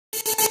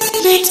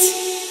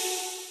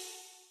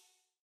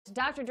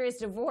Dr. Dre's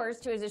divorce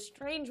to his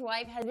estranged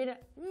wife has been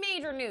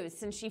major news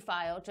since she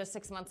filed just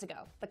 6 months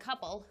ago. The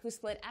couple, who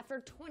split after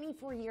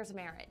 24 years of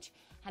marriage,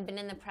 have been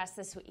in the press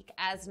this week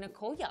as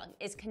Nicole Young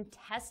is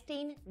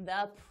contesting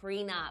the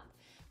prenup,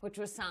 which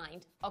was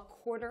signed a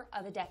quarter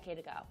of a decade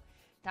ago.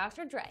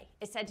 Dr. Dre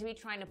is said to be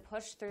trying to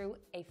push through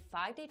a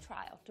 5-day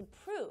trial to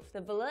prove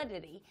the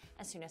validity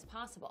as soon as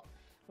possible.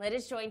 Lyd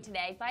is joined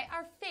today by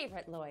our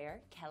favorite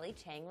lawyer,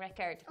 Chang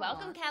Rickert.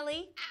 Welcome,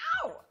 Kelly.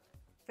 Ow!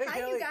 Hey, Hi,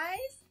 Kelly. you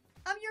guys.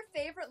 I'm your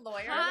favorite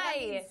lawyer. Hi.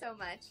 That means so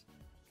much.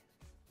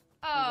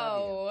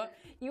 Oh,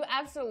 you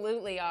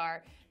absolutely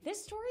are.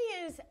 This story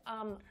is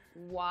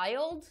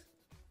wild.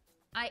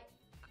 I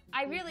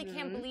really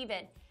can't believe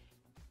it.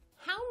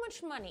 How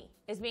much money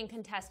is being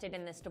contested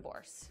in this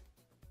divorce?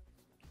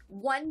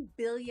 $1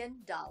 billion.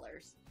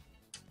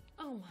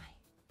 Oh my.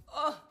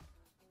 Oh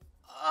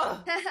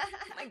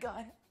my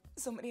God.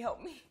 Somebody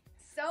help me.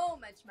 So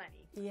much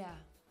money. Yeah.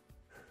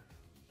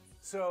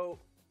 So,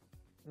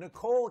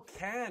 Nicole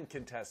can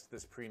contest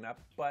this prenup,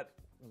 but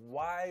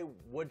why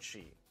would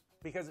she?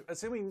 Because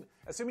assuming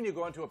you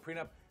go into a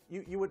prenup,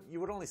 you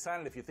would only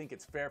sign it if you think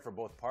it's fair for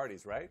both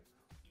parties, right?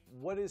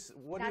 What do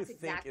you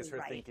think is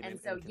her thinking in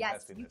so contesting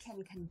yes, you this?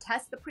 can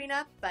contest the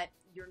prenup, but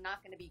you're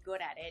not going to be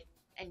good at it,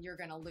 and you're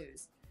going to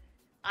lose.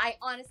 I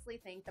honestly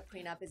think the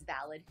prenup is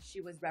valid.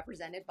 She was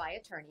represented by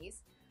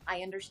attorneys.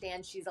 I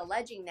understand she's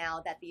alleging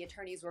now that the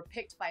attorneys were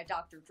picked by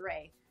Dr.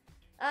 Dre.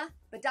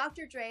 But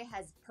Dr. Dre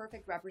has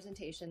perfect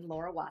representation,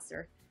 Laura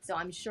Wasser. So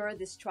I'm sure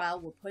this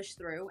trial will push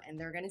through, and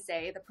they're going to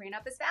say the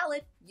prenup is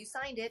valid. You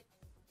signed it.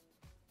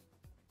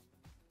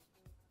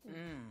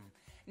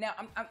 Now,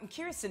 I'm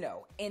curious to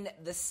know, in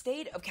the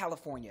state of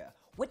California,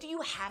 what do you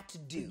have to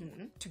do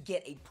to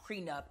get a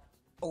prenup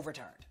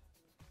overturned?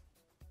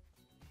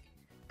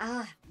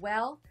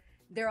 Well,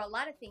 there are a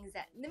lot of things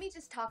let me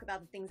just talk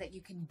about the things that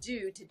you can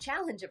do to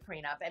challenge a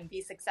prenup and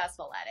be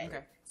successful at it.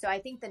 Okay. So I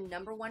think the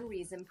number one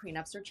reason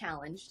prenups are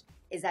challenged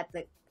is that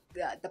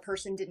the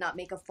person did not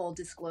make a full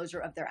disclosure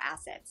of their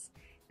assets.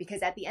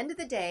 Because at the end of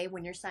the day,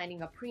 when you're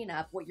signing a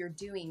prenup, what you're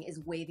doing is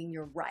waiving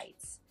your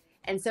rights.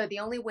 And so the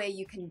only way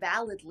you can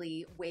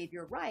validly waive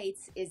your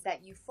rights is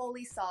that you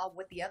fully saw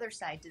what the other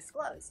side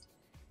disclosed.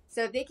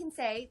 So they can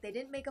say they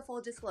didn't make a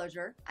full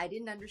disclosure. I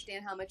didn't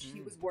understand how much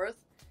he was worth.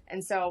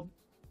 And so,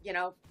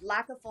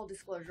 lack of full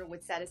disclosure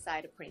would set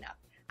aside a prenup.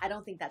 I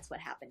don't think that's what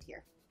happened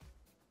here.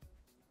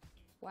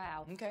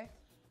 Wow. Okay.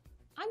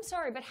 I'm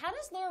sorry, but how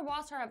does Laura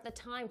Wasser have the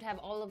time to have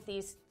all of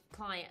these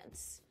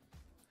clients?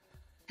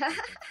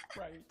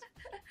 Right.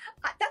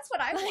 That's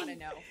what I want to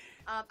know.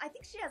 I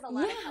think she has a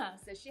lot of Yeah.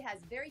 help. So she has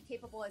very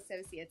capable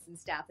associates and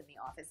staff in the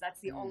office. That's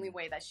the only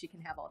way that she can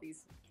have all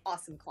these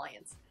awesome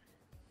clients.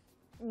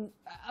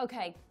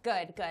 Okay,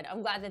 good.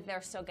 I'm glad that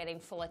they're still getting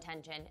full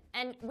attention.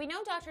 And we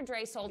know Dr.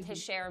 Dre sold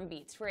his share in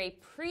Beats for a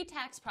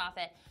pre-tax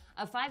profit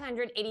of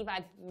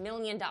 $585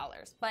 million.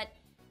 But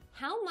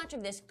how much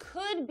of this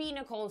could be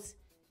Nicole's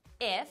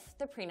if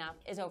the prenup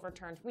is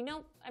overturned? We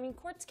know,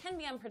 courts can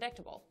be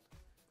unpredictable.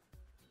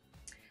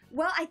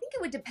 Well, I think it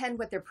would depend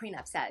what their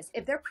prenup says.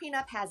 If their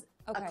prenup has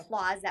a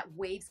clause that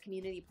waives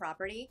community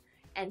property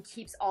and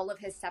keeps all of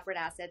his separate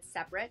assets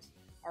separate,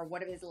 or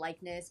what of his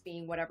likeness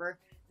being whatever,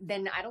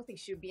 then I don't think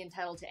she would be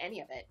entitled to any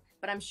of it.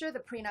 But I'm sure the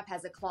prenup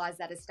has a clause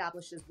that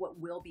establishes what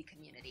will be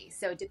community.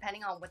 So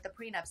depending on what the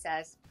prenup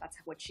says, that's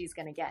what she's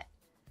going to get.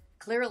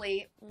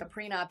 Clearly, the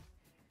prenup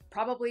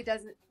probably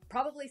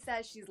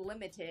says she's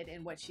limited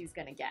in what she's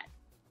going to get.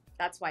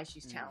 That's why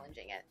she's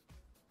challenging it.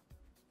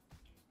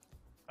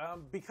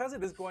 Because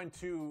it is going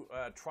to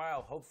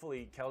trial,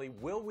 hopefully, Kelly,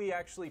 will we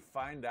actually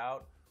find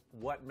out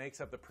what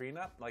makes up the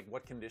prenup? Like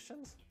what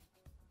conditions?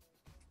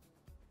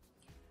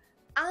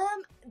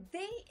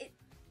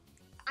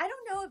 I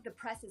don't know if the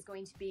press is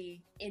going to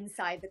be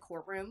inside the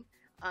courtroom.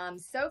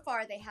 So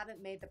far, they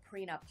haven't made the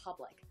prenup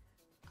public.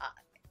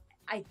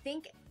 I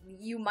think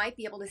you might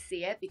be able to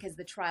see it because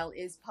the trial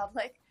is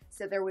public.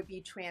 So there would be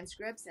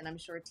transcripts, and I'm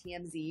sure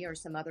TMZ or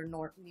some other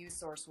news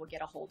source will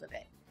get a hold of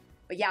it.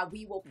 But yeah,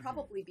 we will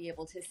probably be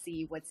able to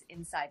see what's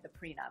inside the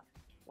prenup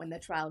when the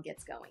trial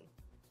gets going.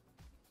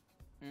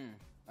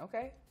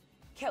 Okay.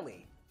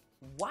 Kelly,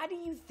 why do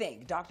you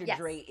think Dr.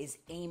 Dre is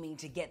aiming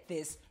to get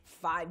this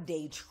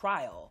 5-day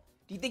trial?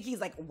 Do you think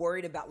he's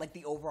worried about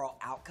the overall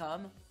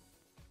outcome?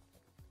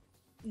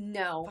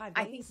 No, 5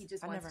 I think days? he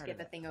just I've wants never to heard get of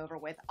the that. thing over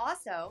with.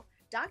 Also,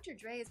 Dr.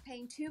 Dre is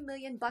paying $2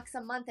 million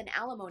a month in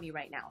alimony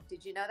right now.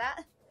 Did you know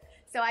that?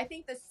 So I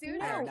think the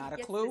sooner Not he a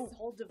gets clue. this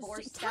whole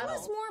divorce Tell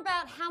us settled. more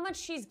about how much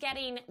she's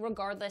getting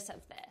regardless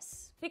of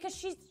this. Because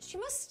she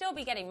must still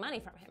be getting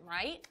money from him,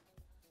 right?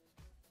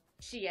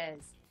 She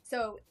is.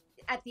 So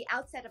at the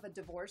outset of a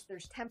divorce,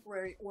 there's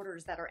temporary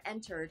orders that are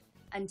entered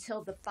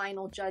until the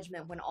final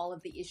judgment when all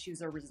of the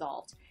issues are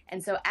resolved.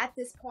 And so at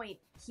this point,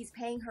 he's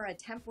paying her a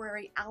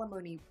temporary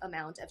alimony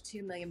amount of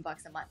 $2 million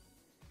a month.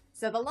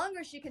 So the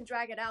longer she can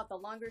drag it out, the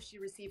longer she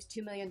receives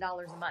 $2 million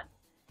a month.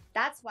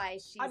 That's why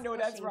she's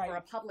pushing for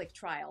a public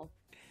trial.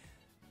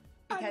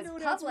 Because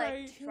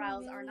public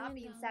trials are not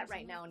being set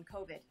right now in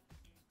COVID.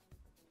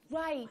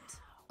 Right.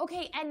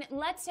 Okay, and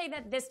let's say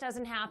that this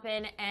doesn't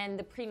happen and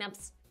the prenup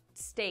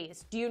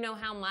stays. Do you know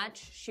how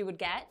much she would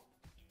get?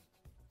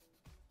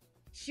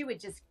 She would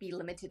just be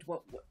limited to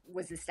what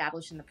was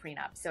established in the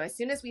prenup. So as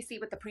soon as we see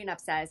what the prenup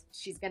says,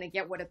 she's going to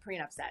get what a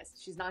prenup says.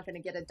 She's not going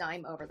to get a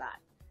dime over that.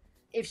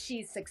 If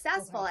she's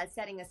successful at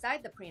setting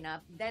aside the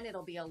prenup, then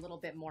it'll be a little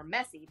bit more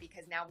messy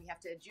because now we have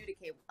to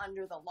adjudicate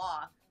under the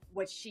law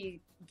what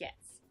she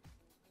gets.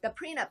 The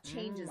prenup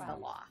changes the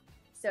law.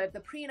 So if the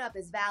prenup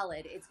is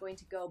valid, it's going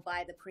to go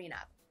by the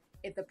prenup.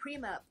 If the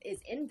prenup is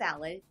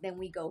invalid, then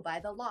we go by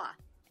the law.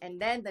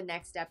 And then the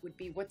next step would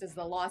be, what does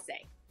the law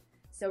say?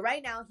 So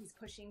right now he's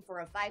pushing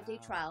for a 5-day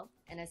trial,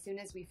 and as soon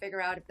as we figure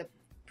out if the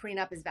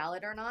prenup is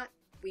valid or not,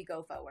 we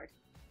go forward.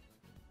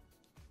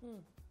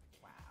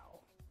 Wow.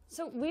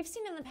 So we've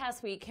seen in the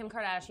past week Kim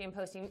Kardashian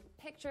posting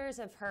pictures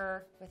of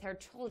her with her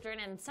children,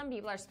 and some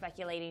people are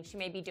speculating she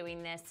may be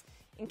doing this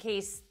in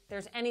case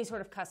there's any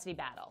sort of custody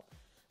battle.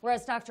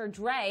 Whereas Dr.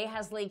 Dre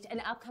has leaked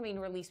an upcoming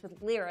release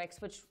with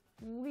lyrics which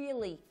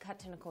really cut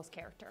to Nicole's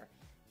character.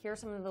 Here are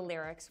some of the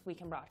lyrics we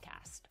can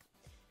broadcast.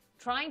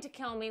 Trying to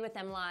kill me with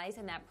them lies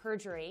and that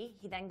perjury,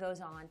 he then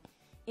goes on,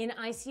 in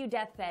ICU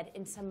deathbed,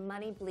 in some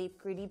money bleep,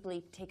 greedy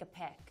bleep, take a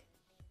pic.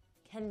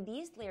 Can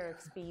these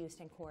lyrics be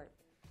used in court?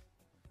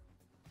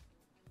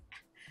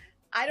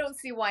 I don't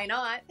see why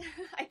not.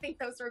 I think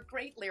those are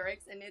great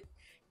lyrics, and it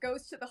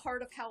goes to the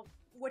heart of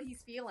what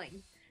he's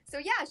feeling. So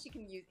yeah, he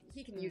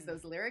can use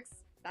those lyrics.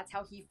 That's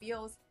how he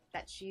feels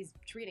that she's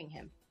treating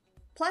him.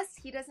 Plus,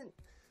 he doesn't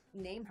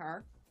name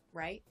her,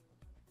 right?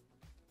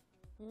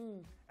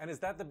 And is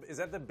that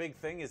the big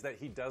thing, is that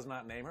he does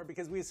not name her?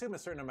 Because we assume a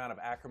certain amount of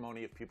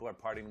acrimony if people are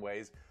parting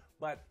ways,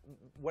 but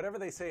whatever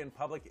they say in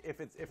public,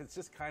 if it's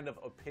just kind of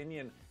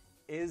opinion,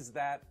 is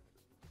that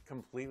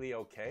completely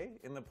okay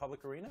in the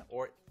public arena,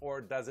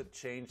 or does it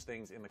change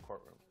things in the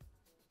courtroom?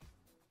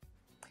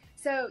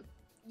 So,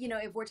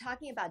 if we're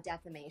talking about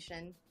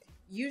defamation,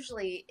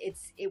 usually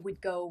it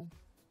would go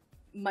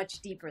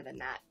much deeper than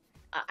that.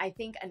 I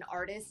think an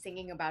artist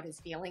singing about his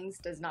feelings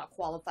does not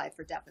qualify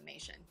for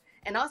defamation.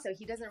 And also,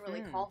 he doesn't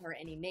really call her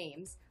any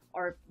names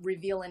or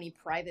reveal any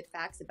private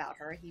facts about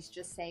her. He's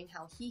just saying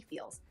how he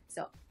feels.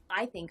 So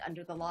I think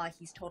under the law,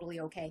 he's totally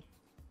okay.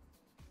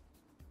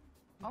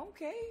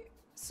 Okay.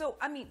 So,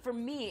 I mean, for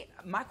me,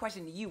 my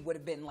question to you would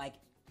have been like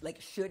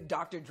should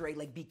Dr. Dre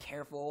be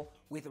careful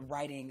with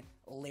writing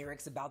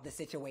lyrics about the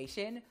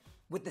situation?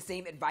 Would the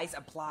same advice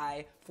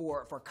apply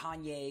for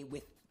Kanye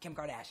with Kim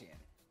Kardashian?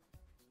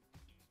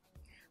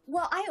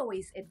 Well, I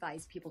always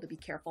advise people to be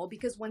careful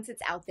because once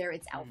it's out there,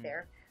 it's out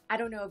there. I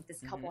don't know if this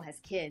couple has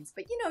kids,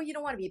 but you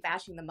don't want to be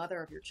bashing the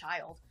mother of your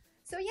child.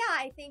 So yeah,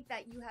 I think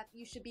that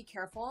you should be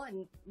careful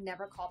and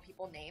never call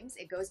people names.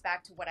 It goes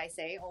back to what I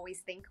say, always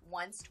think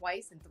once,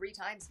 twice, and 3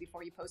 times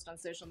before you post on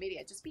social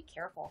media. Just be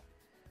careful.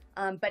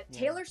 But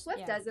Taylor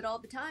Swift does it all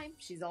the time.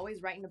 She's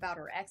always writing about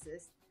her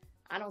exes.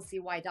 I don't see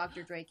why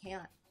Dr. Dre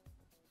can't.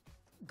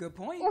 Good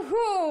point.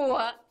 Ooh,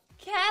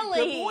 Kelly.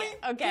 Good point,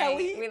 Okay,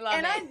 Kelly. we love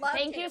And it. I love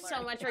Thank you Taylor.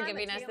 so much for I'm a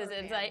giving us Taylor this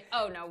fan. insight.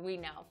 Oh no, we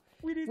know.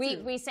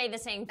 We say the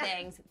same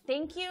things.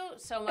 Thank you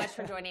so much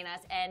for joining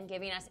us and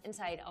giving us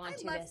insight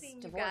onto love this seeing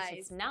you divorce. guys.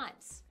 It's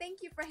nuts.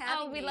 Thank you for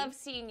having me. We love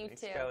seeing you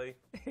Thanks, too. Kelly.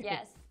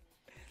 Yes.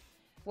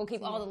 We'll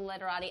keep all the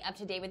literati up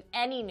to date with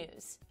any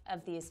news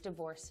of these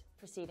divorce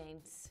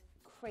proceedings.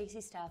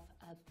 Crazy stuff.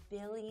 $1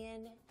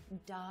 billion.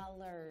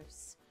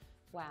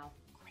 Wow.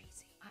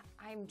 Crazy.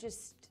 I'm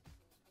just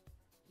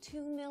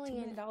 $2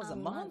 million $2 million a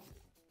month?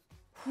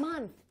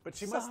 But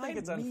she must think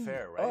it's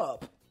unfair, right?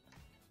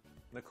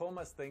 Nicole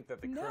must think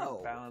that the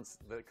current balance,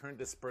 the current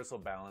dispersal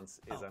balance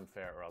is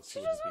unfair, or else she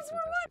would just be wants more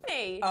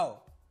contesting. money. Oh,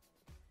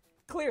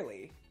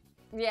 clearly.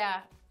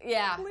 Yeah.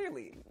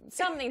 Clearly.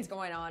 Something's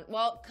going on.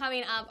 Well,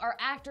 coming up, are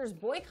actors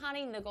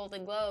boycotting the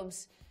Golden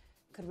Globes?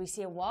 Could we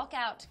see a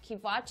walkout?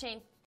 Keep watching.